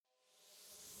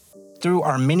Through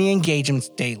our many engagements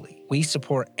daily, we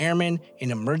support airmen in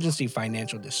emergency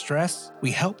financial distress, we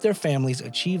help their families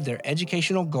achieve their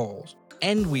educational goals,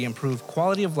 and we improve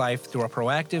quality of life through our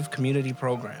proactive community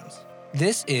programs.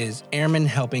 This is Airmen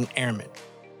Helping Airmen,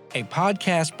 a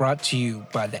podcast brought to you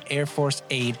by the Air Force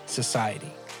Aid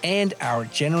Society and our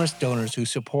generous donors who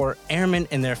support airmen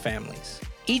and their families.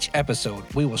 Each episode,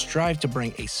 we will strive to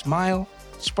bring a smile,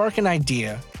 spark an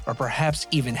idea, or perhaps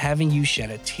even having you shed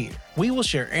a tear. We will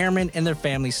share airmen and their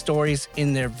families' stories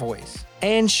in their voice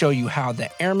and show you how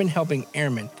the Airmen Helping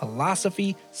Airmen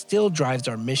philosophy still drives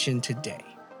our mission today.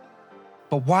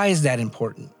 But why is that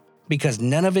important? Because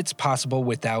none of it's possible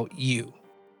without you.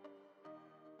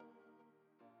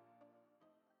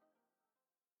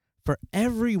 For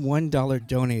every $1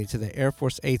 donated to the Air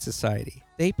Force Aid Society,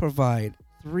 they provide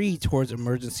 $3 towards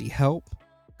emergency help,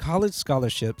 college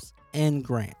scholarships, and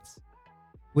grants.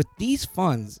 With these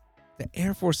funds, the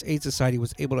Air Force Aid Society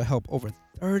was able to help over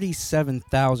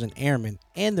 37,000 airmen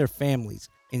and their families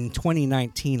in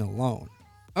 2019 alone.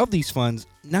 Of these funds,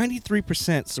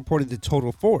 93% supported the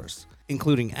total force,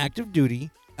 including active duty,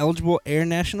 eligible Air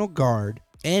National Guard,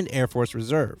 and Air Force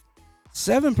Reserve.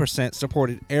 7%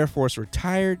 supported Air Force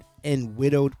retired and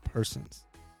widowed persons.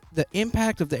 The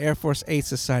impact of the Air Force Aid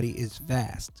Society is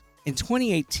vast. In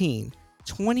 2018,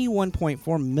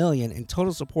 $21.4 million in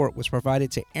total support was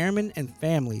provided to airmen and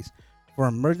families for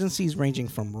emergencies ranging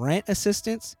from rent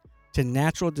assistance to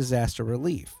natural disaster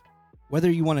relief. Whether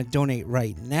you want to donate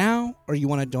right now or you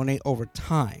want to donate over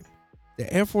time,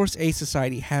 the Air Force Aid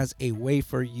Society has a way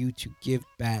for you to give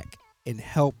back and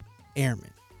help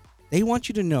airmen. They want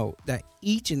you to know that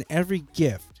each and every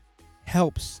gift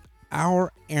helps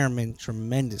our airmen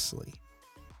tremendously.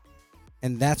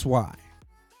 And that's why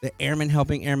the Airmen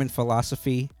Helping Airmen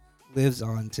philosophy lives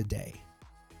on today.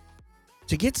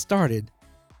 To get started,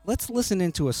 let's listen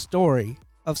into a story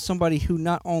of somebody who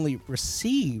not only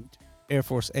received Air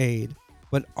Force aid,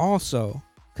 but also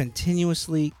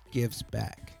continuously gives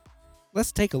back.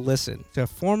 Let's take a listen to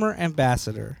former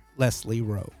Ambassador Leslie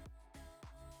Rowe.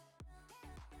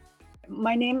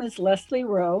 My name is Leslie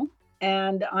Rowe,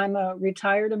 and I'm a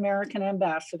retired American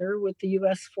ambassador with the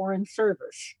U.S. Foreign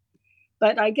Service.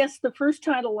 But I guess the first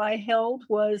title I held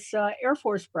was Air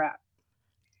Force brat.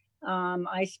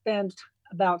 I spent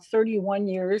about 31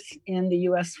 years in the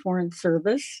U.S. Foreign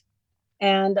Service,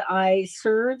 and I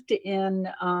served in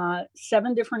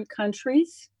 7 different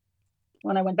countries.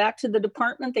 When I went back to the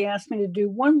department, they asked me to do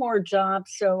one more job,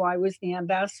 so I was the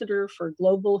ambassador for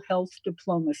global health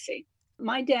diplomacy.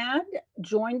 My dad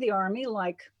joined the Army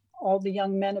like all the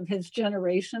young men of his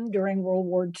generation during World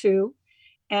War II,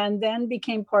 and then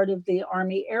became part of the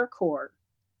Army Air Corps.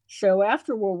 So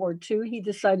after World War II, he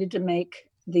decided to make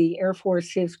the Air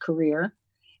Force his career,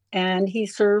 and he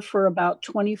served for about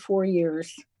 24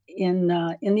 years in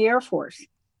the Air Force.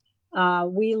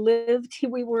 When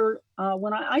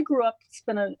I grew up,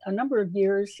 spent a number of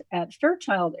years at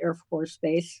Fairchild Air Force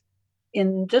Base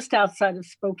in just outside of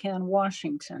Spokane,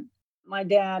 Washington. My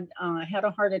dad had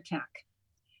a heart attack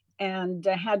and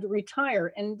had to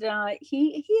retire. And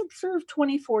he had served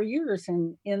 24 years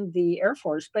in the Air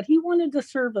Force, but he wanted to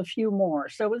serve a few more.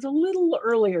 So it was a little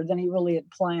earlier than he really had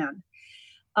planned.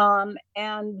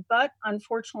 But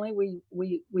unfortunately,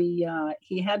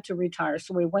 he had to retire.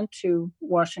 So we went to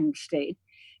Washington State.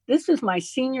 This was my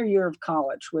senior year of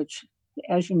college, which,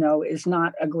 as you know, is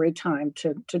not a great time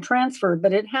to transfer,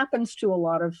 but it happens to a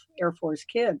lot of Air Force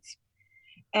kids.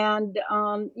 And,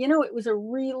 it was a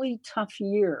really tough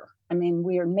year. I mean,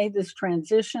 we had made this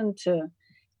transition to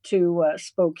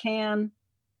Spokane.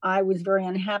 I was very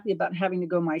unhappy about having to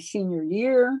go my senior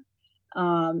year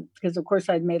because, of course,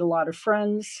 I'd made a lot of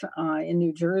friends in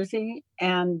New Jersey.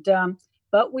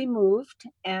 But we moved,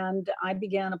 and I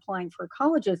began applying for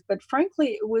colleges. But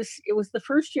frankly, it was the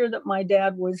first year that my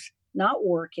dad was not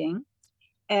working,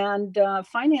 and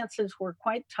finances were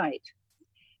quite tight.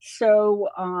 So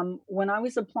when I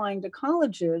was applying to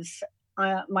colleges,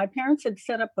 my parents had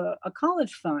set up a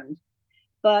college fund,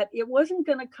 but it wasn't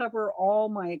going to cover all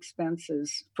my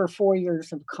expenses for 4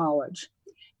 years of college.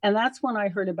 And that's when I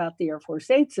heard about the Air Force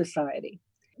Aid Society.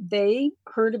 They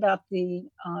heard about the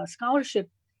scholarship,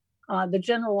 the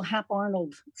General Hap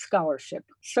Arnold Scholarship.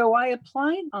 So I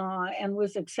applied and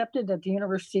was accepted at the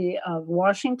University of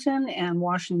Washington and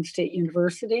Washington State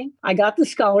University. I got the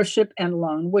scholarship and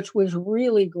loan, which was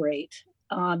really great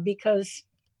because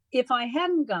if I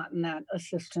hadn't gotten that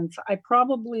assistance, I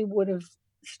probably would have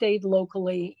stayed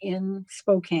locally in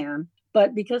Spokane.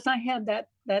 But because I had that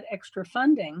extra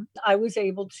funding, I was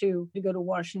able to go to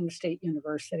Washington State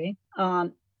University.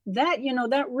 that,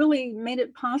 that really made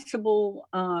it possible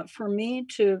for me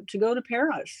to go to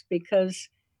Paris, because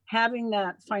having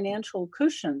that financial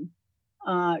cushion,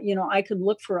 I could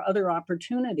look for other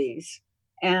opportunities,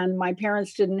 and my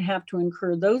parents didn't have to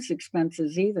incur those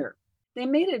expenses either. They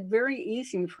made it very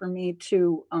easy for me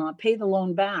to pay the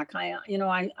loan back.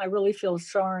 I really feel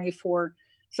sorry for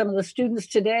some of the students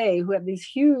today who have these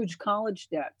huge college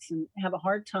debts and have a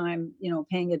hard time,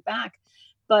 paying it back.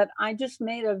 But I just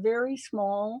made a very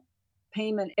small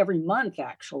payment every month,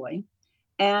 actually.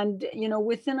 And,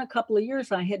 within a couple of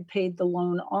years, I had paid the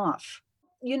loan off.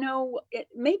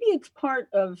 Maybe it's part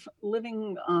of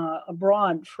living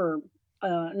abroad for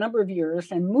a number of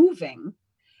years and moving.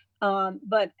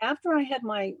 But after I had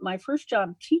my first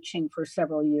job teaching for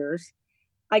several years,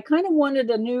 I kind of wanted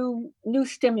a new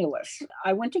stimulus.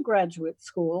 I went to graduate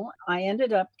school. I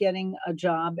ended up getting a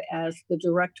job as the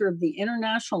director of the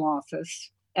international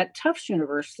office at Tufts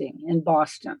University in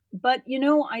Boston. But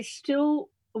I still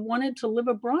wanted to live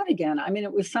abroad again. I mean,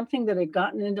 it was something that had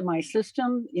gotten into my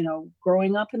system,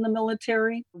 growing up in the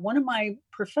military. One of my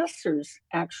professors,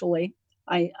 actually,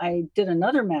 I did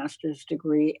another master's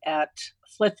degree at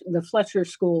the Fletcher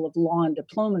School of Law and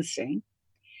Diplomacy,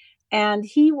 and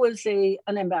he was an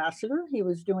ambassador. He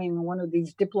was doing one of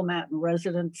these diplomat in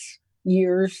residence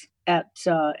years at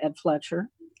Fletcher,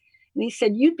 and he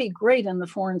said, "You'd be great in the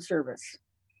Foreign Service."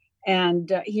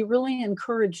 And he really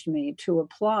encouraged me to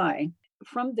apply.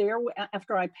 From there,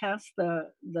 after I passed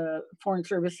the Foreign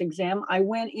Service exam, I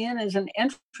went in as an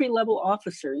entry level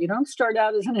officer. You don't start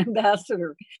out as an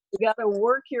ambassador. You got to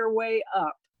work your way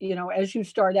up, as you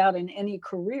start out in any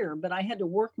career. But I had to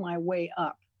work my way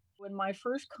up. In my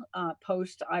first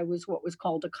post, I was what was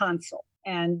called a consul.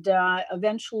 And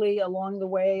eventually, along the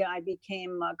way, I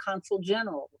became a consul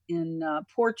general in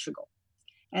Portugal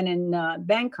and in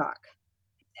Bangkok.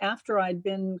 After I'd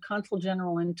been consul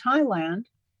general in Thailand,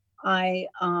 I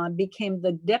became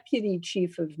the deputy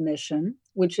chief of mission,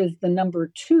 which is the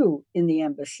number 2 in the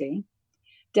embassy,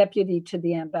 deputy to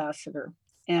the ambassador.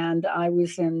 And I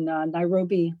was in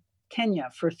Nairobi,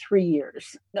 Kenya for 3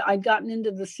 years. I'd gotten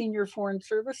into the senior foreign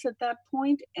service at that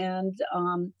point, and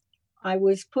I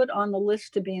was put on the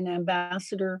list to be an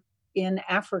ambassador in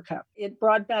Africa. It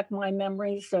brought back my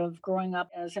memories of growing up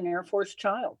as an Air Force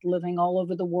child, living all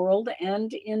over the world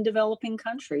and in developing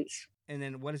countries. And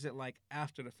then what is it like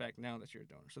after the fact now that you're a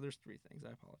donor? So there's 3 things.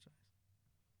 I apologize.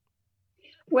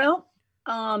 Well,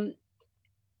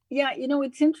 yeah,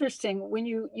 it's interesting when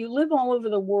you live all over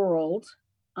the world.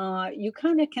 You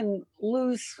kind of can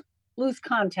lose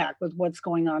contact with what's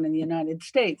going on in the United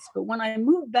States. But when I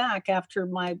moved back after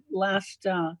my last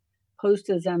post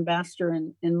as ambassador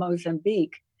in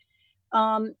Mozambique,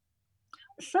 um,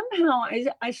 somehow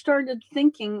I started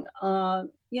thinking,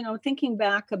 thinking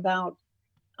back about,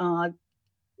 uh,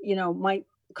 my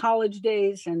college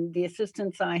days and the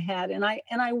assistance I had, and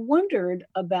I wondered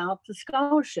about the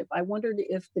scholarship. I wondered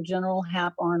if the General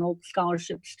Hap Arnold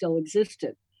Scholarship still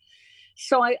existed.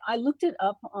 So I looked it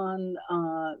up on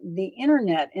the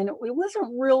internet, and it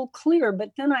wasn't real clear.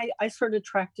 But then I sort of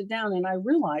tracked it down, and I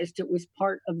realized it was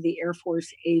part of the Air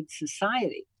Force Aid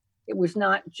Society. It was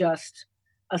not just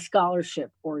a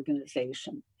scholarship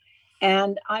organization.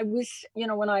 And I was,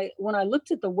 when I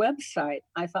looked at the website,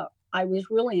 I thought I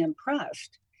was really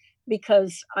impressed,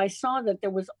 because I saw that there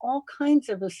was all kinds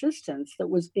of assistance that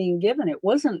was being given. It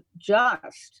wasn't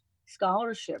just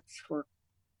scholarships for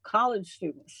college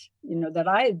students, that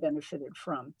I had benefited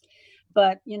from.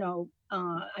 But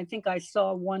I think I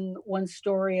saw one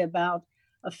story about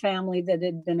a family that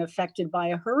had been affected by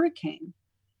a hurricane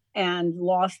and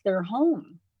lost their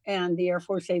home, and the Air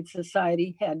Force Aid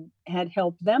Society had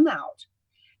helped them out.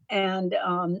 And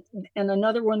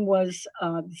another one was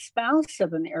the spouse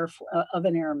of of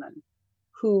an airman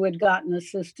who had gotten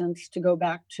assistance to go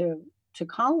back to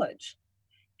college.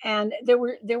 And there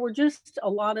were just a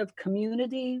lot of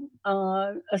community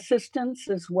assistance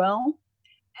as well.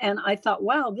 And I thought,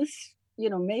 wow, this,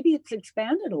 maybe it's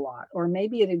expanded a lot, or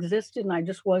maybe it existed and I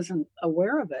just wasn't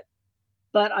aware of it.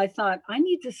 But I thought, I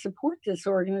need to support this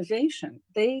organization.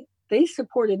 They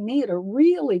supported me at a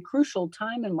really crucial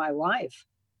time in my life.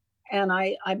 And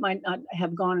I might not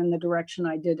have gone in the direction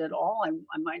I did at all.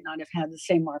 I might not have had the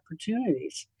same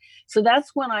opportunities. So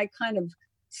that's when I kind of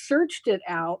searched it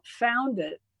out, found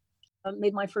it,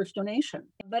 made my first donation.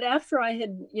 But after I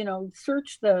had,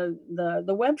 searched the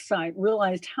website,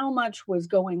 realized how much was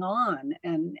going on,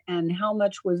 and how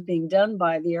much was being done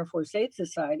by the Air Force Aid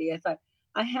Society, I thought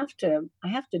I have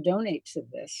to donate to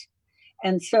this.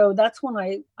 And so that's when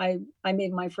I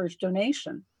made my first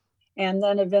donation, and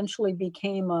then eventually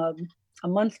became a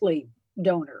monthly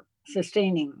donor,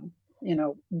 sustaining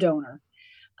donor,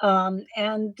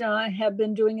 and have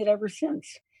been doing it ever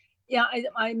since. Yeah,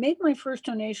 I made my first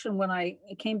donation when I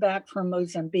came back from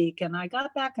Mozambique, and I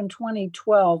got back in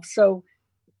 2012. So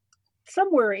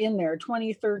somewhere in there,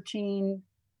 2013,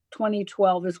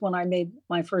 2012 is when I made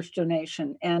my first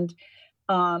donation. And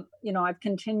I've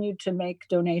continued to make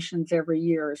donations every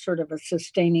year, sort of a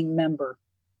sustaining member.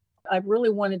 I really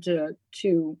wanted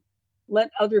to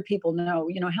let other people know,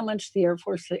 how much the Air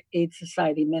Force Aid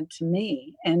Society meant to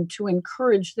me, and to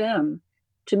encourage them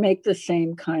to make the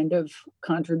same kind of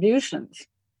contributions.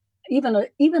 Even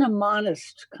a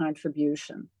modest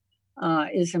contribution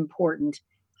is important,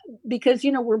 because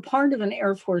we're part of an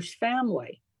Air Force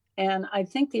family, and I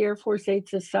think the Air Force Aid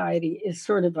Society is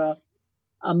sort of a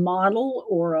model,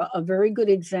 or a very good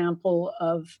example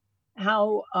of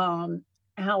how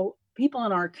people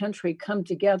in our country come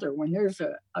together when there's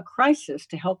a crisis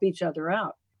to help each other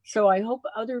out. So I hope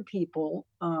other people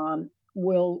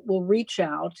will reach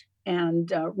out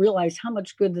and realize how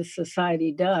much good the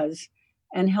society does,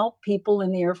 and help people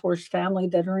in the Air Force family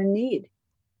that are in need.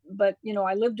 But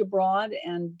I lived abroad,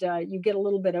 and you get a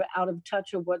little bit out of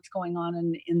touch of what's going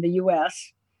on in the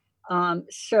U.S.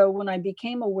 So when I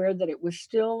became aware that it was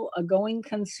still a going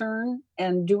concern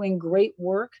and doing great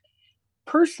work,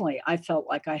 personally, I felt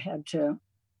like I had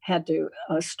to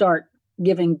start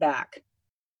giving back.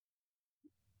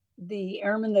 The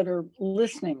airmen that are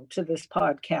listening to this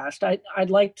podcast,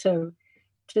 I'd like to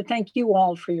thank you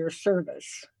all for your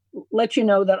service. Let you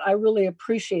know that I really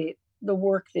appreciate the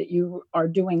work that you are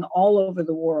doing all over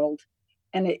the world.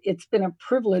 And it's been a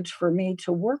privilege for me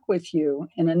to work with you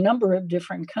in a number of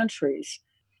different countries.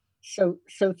 So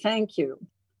thank you.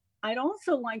 I'd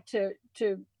also like to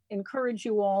encourage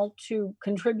you all to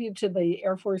contribute to the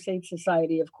Air Force Aid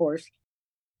Society, of course.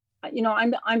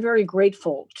 I'm very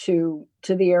grateful to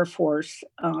the Air Force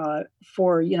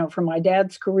for my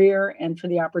dad's career, and for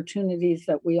the opportunities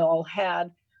that we all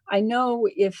had. I know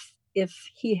if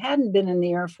he hadn't been in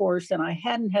the Air Force, and I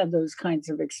hadn't had those kinds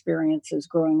of experiences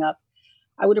growing up,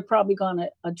 I would have probably gone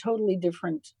a totally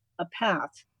different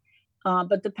path.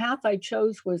 But the path I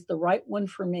chose was the right one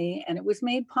for me, and it was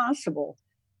made possible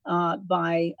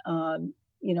by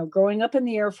growing up in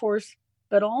the Air Force,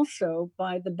 but also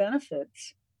by the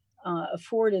benefits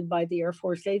afforded by the Air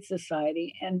Force Aid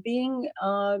Society, and being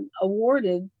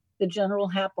awarded the General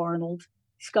Hap Arnold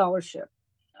Scholarship.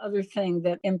 Other thing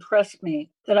that impressed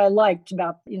me, that I liked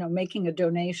about making a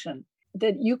donation,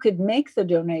 that you could make the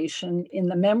donation in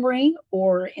the memory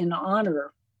or in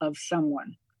honor of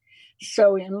someone.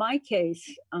 So in my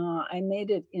case, I made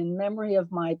it in memory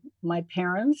of my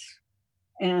parents,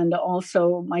 and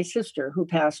also my sister, who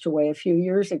passed away a few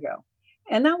years ago.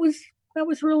 And that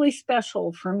was really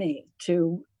special for me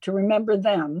to remember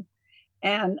them,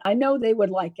 and I know they would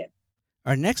like it.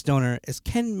 Our next donor is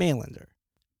Ken Maylander.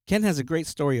 Ken has a great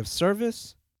story of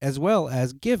service as well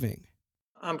as giving.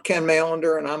 I'm Ken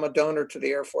Maylander, and I'm a donor to the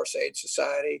Air Force Aid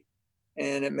Society,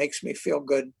 and it makes me feel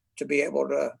good to be able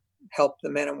to help the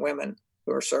men and women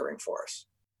who are serving for us.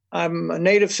 I'm a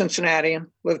native Cincinnatian,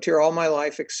 lived here all my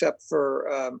life, except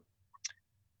for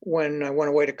when I went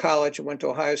away to college. I went to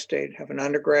Ohio State, have an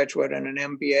undergraduate and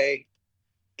an MBA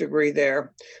degree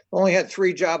there. Only had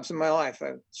 3 jobs in my life.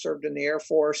 I served in the Air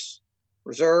Force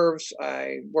Reserves.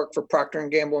 I worked for Procter &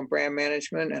 Gamble in brand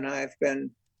management, and I've been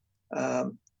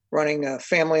running a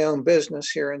family-owned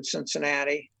business here in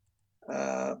Cincinnati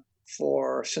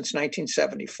since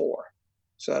 1974.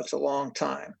 So that's a long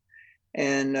time.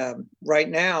 And right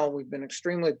now, we've been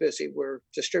extremely busy. We're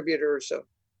distributors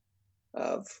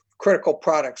of critical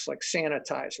products like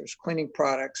sanitizers, cleaning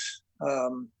products,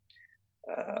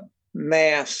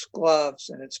 masks, gloves,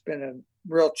 and it's been a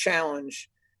real challenge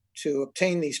to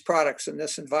obtain these products in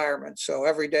this environment. So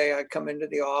every day I come into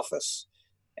the office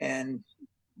and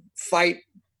fight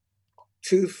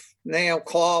tooth, nail,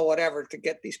 claw, whatever, to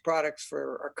get these products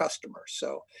for our customers.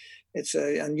 So it's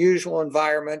an unusual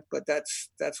environment, but that's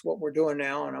what we're doing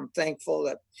now. And I'm thankful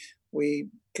that we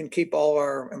can keep all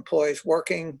our employees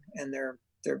working, and they're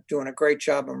doing a great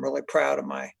job. I'm really proud of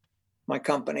my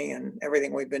company and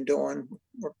everything we've been doing.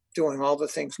 We're doing all the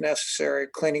things necessary,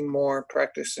 cleaning more,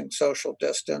 practicing social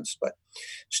distance, but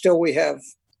still we have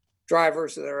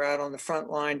drivers that are out on the front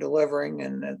line delivering,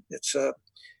 and it's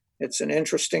an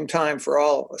interesting time for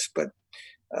all of us. But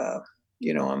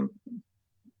I'm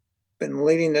been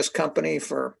leading this company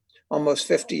for almost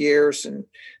 50 years, and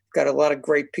got a lot of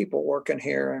great people working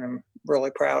here, and I'm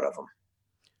really proud of them.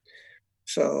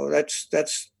 So that's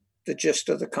the gist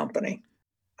of the company.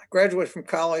 I graduated from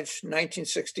college in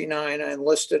 1969. I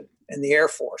enlisted in the Air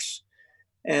Force,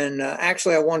 And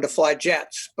actually, I wanted to fly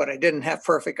jets, but I didn't have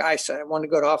perfect eyesight. I wanted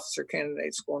to go to officer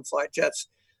candidate school and fly jets,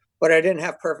 but I didn't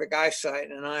have perfect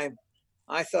eyesight. And I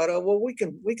thought, oh, well, we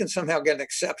can somehow get an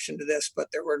exception to this, but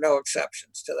there were no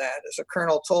exceptions to that. As a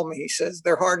colonel told me, he says,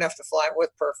 they're hard enough to fly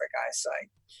with perfect eyesight.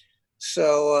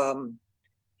 So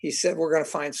he said, we're going to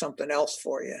find something else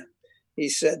for you. He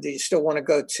said, do you still want to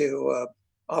go to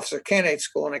officer candidate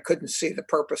school? And I couldn't see the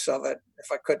purpose of it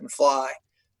if I couldn't fly.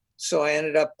 So I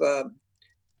ended up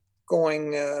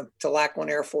going to Lackland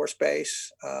Air Force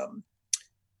Base,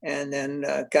 and then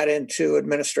got into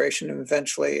administration and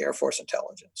eventually Air Force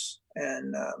intelligence.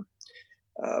 And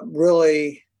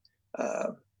really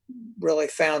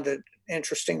found it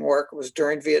interesting work. It was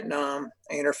during Vietnam.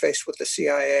 I interfaced with the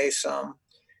CIA some,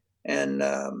 and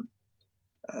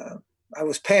I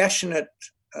was passionate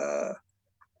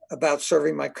about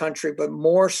serving my country, but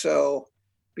more so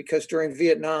because during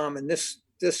Vietnam, and this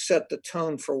set the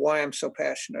tone for why I'm so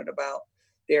passionate about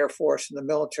the Air Force and the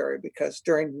military, because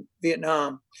during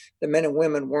Vietnam, the men and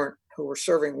women who were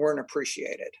serving weren't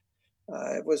appreciated.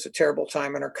 It was a terrible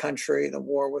time in our country. The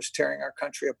war was tearing our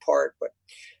country apart, but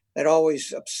that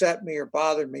always upset me or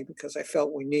bothered me because I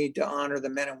felt we need to honor the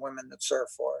men and women that serve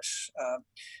for us.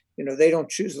 They don't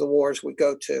choose the wars we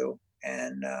go to,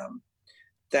 and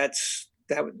that's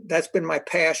been my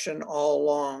passion all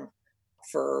along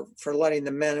for letting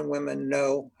the men and women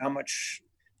know how much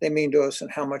they mean to us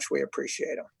and how much we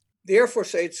appreciate them. The Air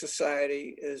Force Aid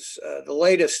Society is the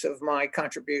latest of my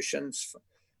contributions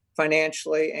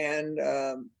financially and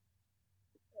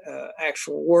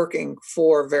actual working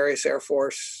for various Air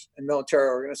Force and military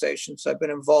organizations. I've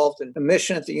been involved in a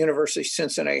mission at the University of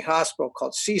Cincinnati Hospital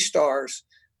called Sea Stars,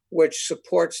 which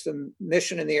supports the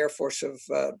mission in the Air Force of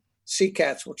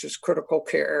CCATS, which is Critical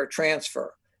Care Air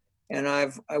Transfer. And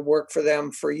I worked for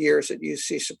them for years at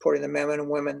UC, supporting the men and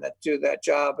women that do that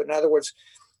job. In other words,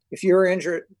 if you're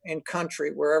injured in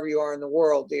country, wherever you are in the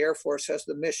world, the Air Force has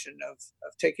the mission of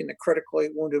taking the critically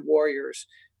wounded warriors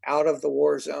out of the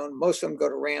war zone. Most of them go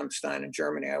to Ramstein in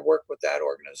Germany. I worked with that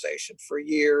organization for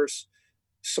years,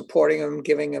 supporting them,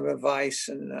 giving them advice.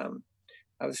 And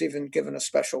I was even given a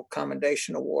special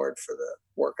commendation award for the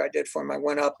work I did for them. I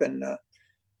went up in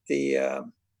the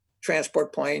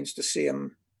transport planes to see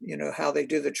them, how they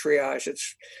do the triage.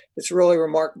 It's really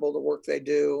remarkable the work they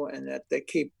do, and that they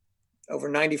keep over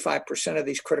 95% of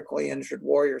these critically injured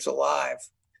warriors alive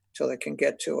till they can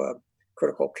get to a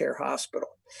critical care hospital.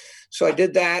 So I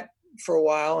did that for a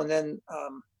while, and then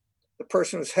the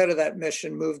person who was head of that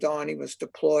mission moved on. He was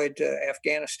deployed to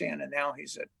Afghanistan, and now he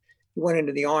went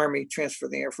into the Army,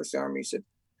 transferred the Air Force Army. He's at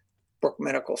Brooke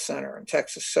Medical Center in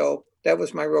Texas. So that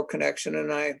was my real connection,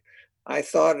 and I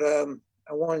thought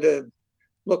I wanted to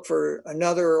look for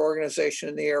another organization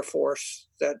in the Air Force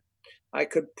that I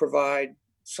could provide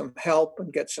some help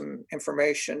and get some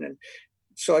information, and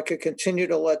so I could continue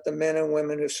to let the men and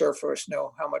women who serve for us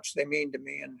know how much they mean to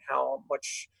me and how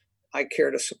much I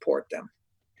care to support them.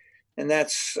 And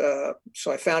that's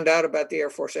so I found out about the Air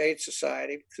Force Aid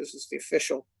Society because it's the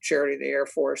official charity of the Air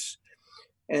Force,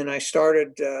 and I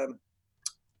started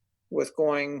with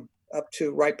going up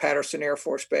to Wright-Patterson Air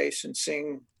Force Base and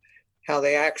seeing how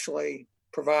they actually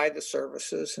provide the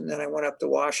services. And then I went up to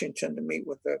Washington to meet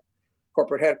with the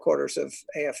corporate headquarters of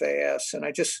AFAS. And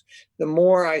the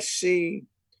more I see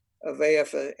of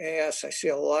AFAS, I see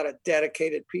a lot of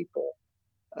dedicated people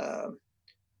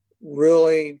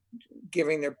really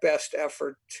giving their best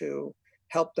effort to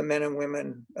help the men and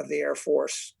women of the Air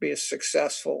Force be as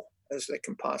successful as they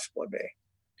can possibly be,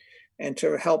 and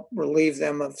to help relieve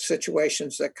them of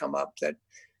situations that come up, that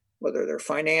whether they're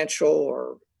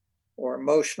financial or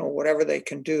emotional, whatever they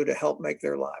can do to help make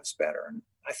their lives better. And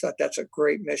I thought that's a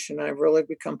great mission. I've really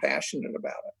become passionate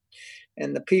about it.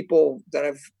 And the people that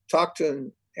I've talked to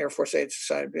in Air Force Aid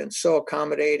Society have been so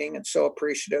accommodating and so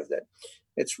appreciative that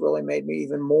it's really made me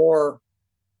even more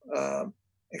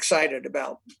excited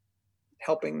about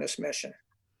helping this mission.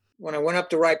 When I went up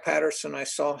to Wright-Patterson, I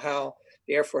saw how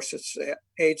the Air Force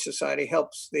Aid Society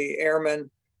helps the airmen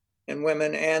and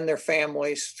women and their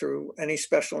families through any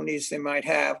special needs they might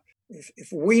have. If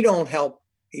we don't help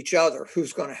each other,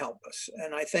 who's going to help us?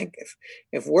 And I think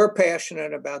if we're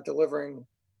passionate about delivering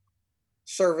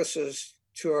services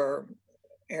to our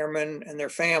airmen and their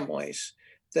families,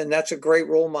 then that's a great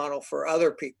role model for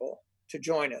other people to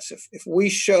join us. If we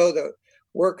show that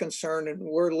we're concerned and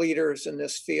we're leaders in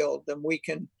this field, then we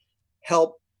can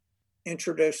help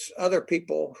introduce other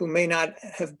people who may not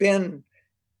have been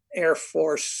Air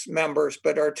Force members,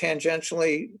 but are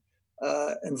tangentially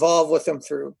involved with them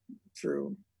through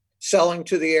selling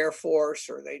to the Air Force,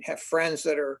 or they have friends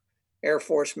that are Air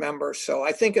Force members. So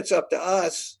I think it's up to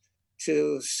us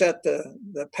to set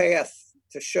the path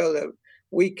to show that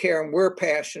we care and we're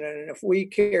passionate. And if we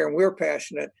care and we're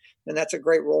passionate, then that's a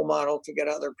great role model to get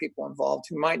other people involved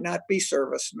who might not be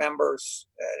service members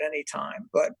at any time.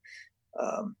 But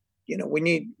we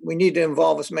need to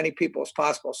involve as many people as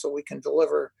possible so we can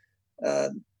deliver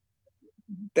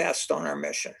best on our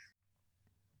mission.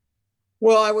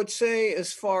 Well, I would say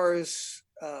as far as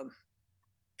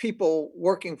people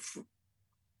working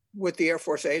with the Air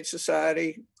Force Aid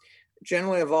Society,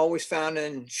 generally I've always found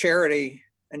in charity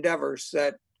endeavors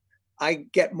that I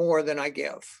get more than I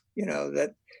give.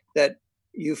 That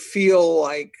you feel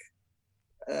like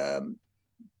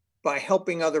by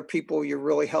helping other people, you're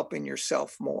really helping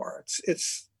yourself more.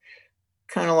 It's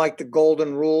kind of like the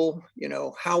golden rule.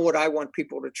 How would I want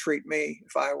people to treat me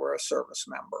if I were a service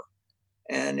member?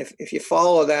 And if you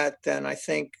follow that, then I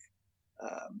think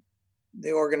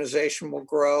the organization will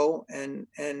grow. And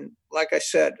like I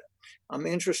said, I'm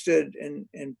interested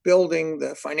in building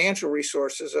the financial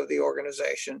resources of the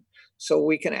organization so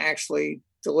we can actually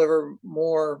deliver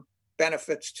more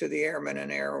benefits to the airmen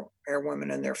and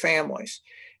airwomen and their families.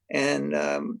 And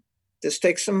this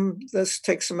takes some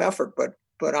effort,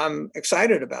 but I'm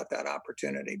excited about that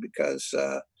opportunity because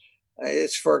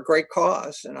it's for a great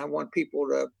cause, and I want people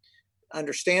to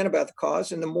understand about the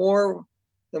cause. And the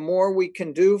more we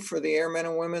can do for the airmen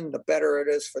and women, the better it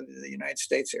is for the United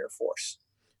States Air Force.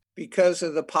 Because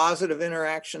of the positive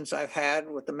interactions I've had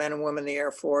with the men and women in the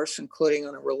Air Force, including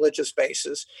on a religious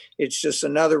basis, it's just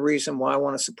another reason why I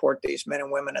want to support these men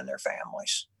and women and their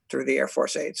families through the Air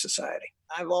Force Aid Society.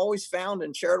 I've always found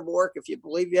in charitable work, if you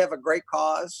believe you have a great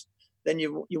cause, then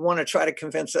you want to try to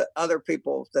convince other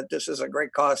people that this is a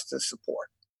great cause to support.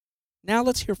 Now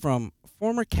let's hear from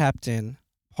former Captain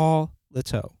Paul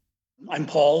Liteau. I'm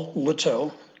Paul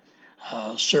Liteau.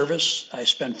 Service, I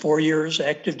spent 4 years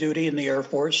active duty in the Air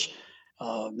Force,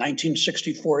 September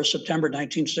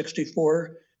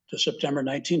 1964 to September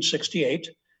 1968.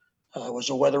 I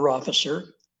was a weather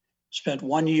officer. Spent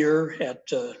 1 year at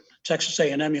Texas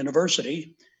A&M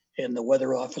University in the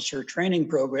weather officer training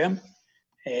program,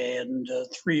 and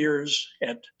 3 years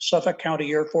at Suffolk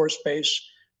County Air Force Base,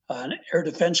 an Air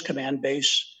Defense Command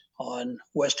base on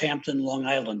West Hampton, Long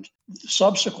Island.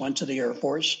 Subsequent to the Air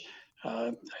Force,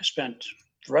 I spent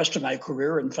the rest of my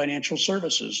career in financial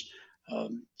services.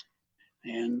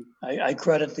 And I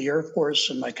credit the Air Force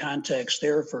and my contacts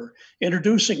there for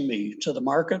introducing me to the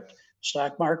market,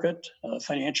 stock market,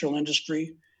 financial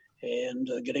industry, and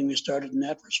getting me started in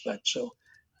that respect. So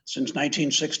since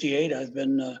 1968, I've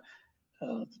been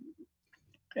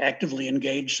actively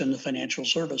engaged in the financial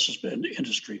services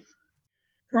industry.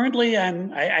 Currently,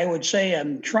 I would say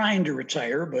I'm trying to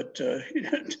retire, but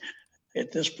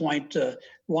at this point,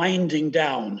 winding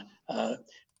down.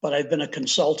 But I've been a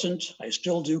consultant. I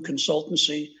still do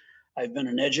consultancy. I've been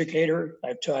an educator.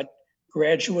 I've taught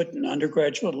graduate and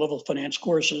undergraduate level finance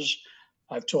courses.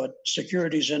 I've taught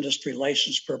securities industry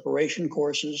license preparation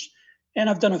courses, and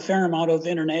I've done a fair amount of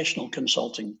international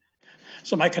consulting.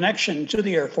 So my connection to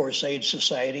the Air Force Aid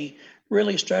Society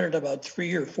really started about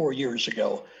 3 or 4 years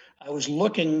ago. I was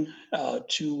looking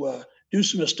to do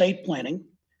some estate planning,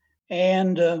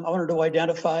 and I wanted to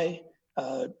identify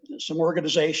some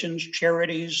organizations,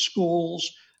 charities,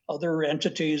 schools, other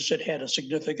entities that had a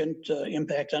significant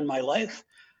impact on my life.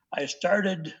 I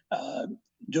started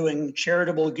doing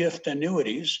charitable gift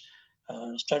annuities,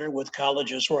 started with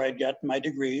colleges where I'd gotten my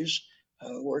degrees,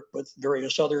 worked with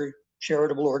various other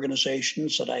charitable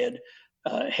organizations that I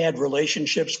had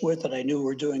relationships with that I knew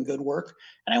were doing good work.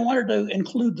 And I wanted to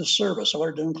include the service. I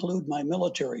wanted to include my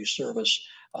military service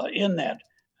in that.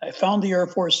 I found the Air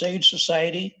Force Aid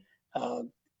Society.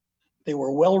 They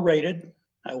were well rated.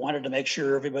 I wanted to make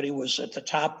sure everybody was at the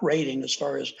top rating as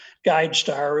far as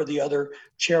GuideStar or the other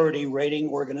charity rating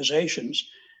organizations.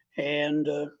 And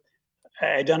I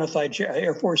identified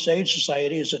Air Force Aid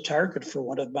Society as a target for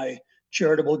one of my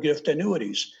charitable gift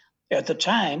annuities. At the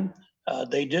time,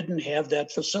 they didn't have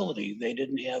that facility. They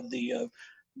didn't have the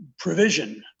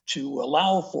provision to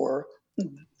allow for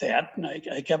that. And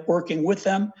I kept working with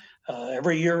them.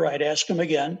 Every year I'd ask them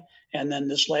again. And then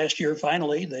this last year,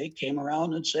 finally, they came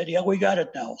around and said, yeah, we got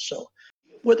it now. So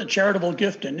with a charitable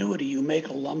gift annuity, you make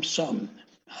a lump sum,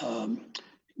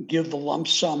 give the lump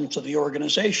sum to the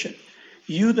organization.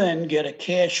 You then get a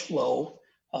cash flow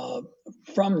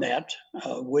from that,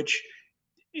 which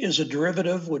is a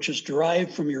derivative, which is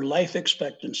derived from your life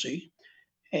expectancy.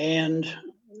 And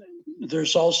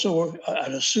there's also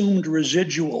an assumed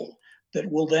residual that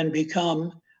will then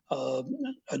become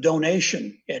a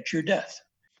donation at your death.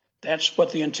 That's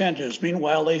what the intent is.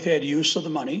 Meanwhile, they've had use of the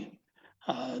money.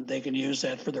 They can use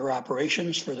that for their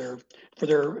operations, for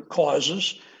their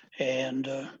causes, and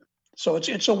so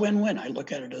it's a win-win. I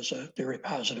look at it as a very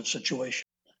positive situation.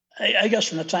 I guess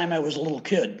from the time I was a little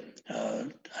kid,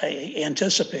 I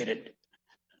anticipated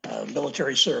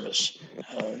military service.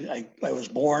 I was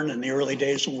born in the early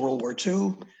days of World War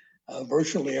II.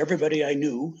 Virtually everybody I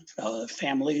knew,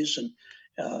 families,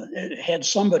 and had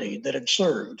somebody that had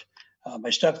served. My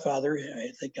stepfather,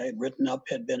 I think I had written up,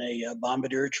 had been a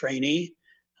bombardier trainee,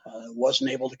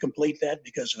 wasn't able to complete that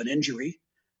because of an injury.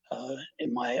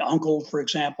 And my uncle, for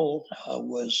example,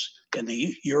 was in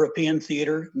the European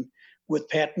theater with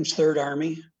Patton's Third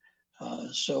Army.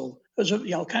 So it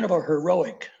was kind of a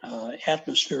heroic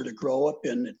atmosphere to grow up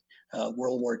in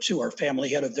World War II. Our family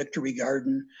had a victory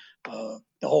garden,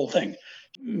 the whole thing.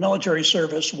 Military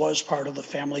service was part of the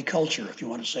family culture. If you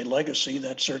want to say legacy,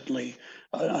 that's certainly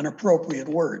an appropriate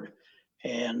word.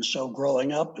 And so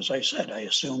growing up, as I said, I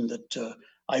assumed that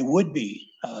I would be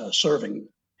serving.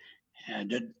 And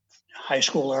did high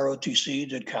school ROTC,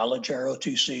 did college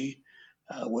ROTC,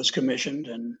 was commissioned,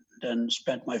 and then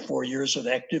spent my 4 years of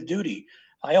active duty.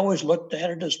 I always looked at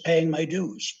it as paying my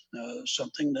dues,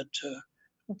 something that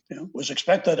was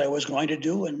expected I was going to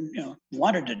do and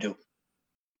wanted to do.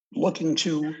 Looking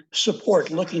to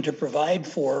support, looking to provide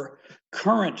for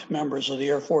current members of the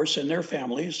Air Force and their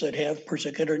families that have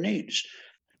particular needs.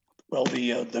 Well,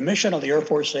 the mission of the Air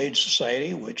Force Aid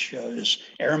Society, which is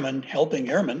Airmen Helping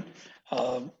Airmen,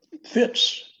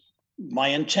 fits my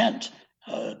intent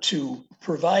to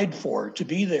provide for, to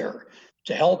be there,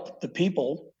 to help the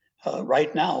people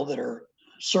right now that are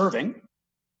serving.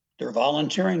 They're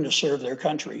volunteering to serve their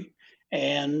country,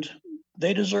 and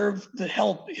they deserve the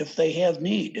help if they have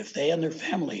need, if they and their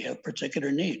family have particular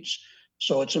needs.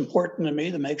 So it's important to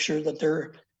me to make sure that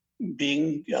they're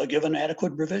being given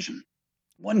adequate provision.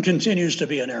 One continues to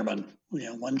be an airman.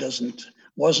 One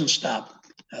wasn't stopped.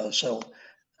 So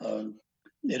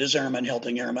it is Airmen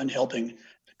Helping Airmen, helping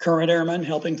current airmen,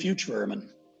 helping future airmen.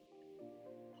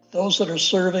 Those that are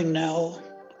serving now,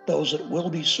 those that will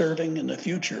be serving in the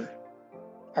future,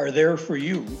 are there for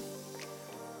you.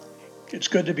 It's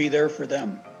good to be there for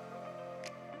them.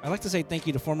 I'd like to say thank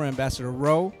you to former Ambassador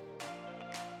Rowe,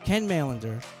 Ken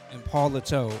Mallender, and Paul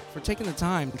Leteau for taking the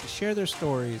time to share their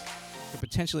stories to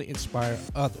potentially inspire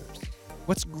others.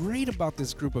 What's great about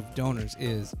this group of donors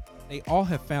is they all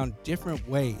have found different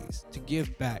ways to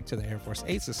give back to the Air Force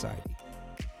Aid Society.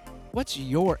 What's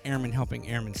your Airmen Helping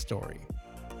Airmen story?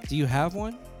 Do you have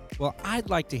one? Well, I'd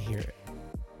like to hear it.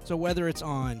 So whether it's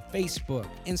on Facebook,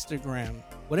 Instagram,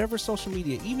 whatever social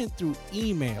media, even through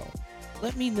email,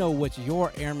 let me know what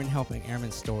your Airmen Helping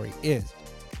Airmen story is.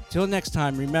 Till next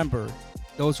time, remember,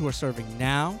 those who are serving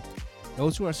now,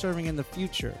 those who are serving in the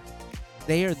future,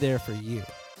 they are there for you.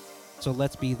 So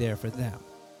let's be there for them.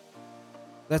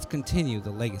 Let's continue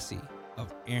the legacy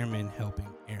of Airmen Helping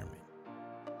Airmen.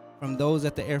 From those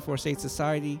at the Air Force Aid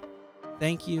Society,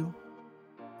 thank you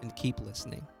and keep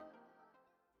listening.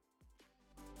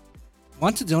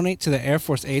 Want to donate to the Air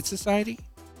Force Aid Society?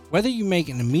 Whether you make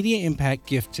an immediate impact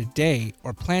gift today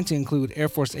or plan to include Air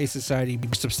Force Aid Society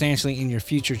substantially in your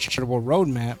future charitable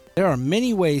roadmap, there are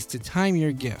many ways to time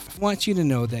your gift. I want you to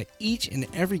know that each and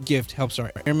every gift helps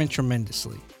our airmen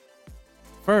tremendously.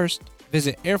 First,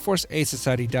 visit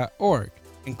airforceaidsociety.org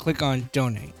and click on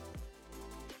Donate.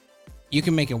 You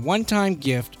can make a one-time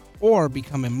gift or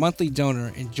become a monthly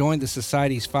donor and join the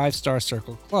Society's 5-Star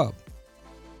Circle Club.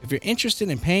 If you're interested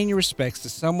in paying your respects to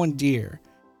someone dear,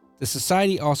 the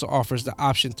Society also offers the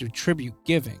option through tribute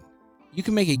giving. You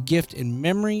can make a gift in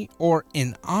memory or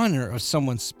in honor of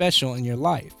someone special in your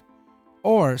life,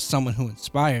 or someone who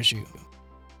inspires you.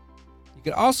 You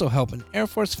could also help an Air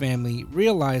Force family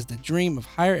realize the dream of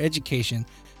higher education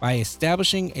by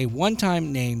establishing a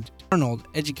one-time named Arnold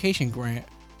Education Grant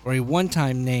or a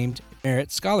one-time named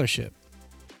Merit Scholarship.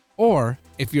 Or,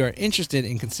 if you are interested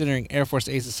in considering Air Force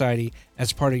Aid Society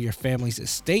as part of your family's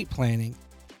estate planning,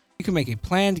 you can make a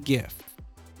planned gift.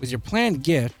 With your planned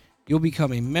gift, you'll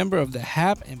become a member of the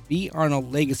Hap and B.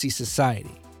 Arnold Legacy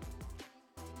Society.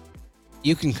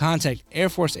 You can contact Air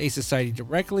Force Aid Society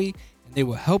directly, and they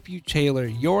will help you tailor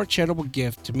your charitable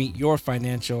gift to meet your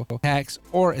financial, tax,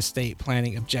 or estate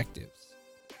planning objectives.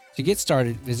 To get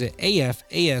started, visit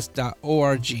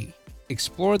afas.org.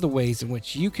 Explore the ways in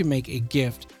which you can make a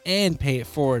gift and pay it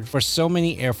forward for so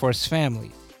many Air Force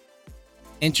families.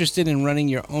 Interested in running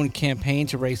your own campaign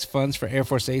to raise funds for Air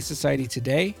Force Aid Society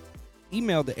today?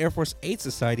 Email the Air Force Aid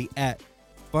Society at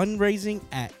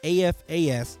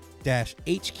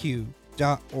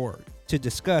fundraising@afas-hq.org to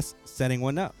discuss setting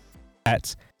one up.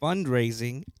 That's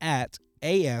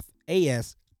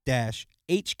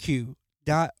fundraising@afas-hq.org.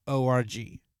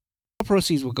 All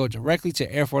proceeds will go directly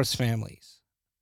to Air Force families.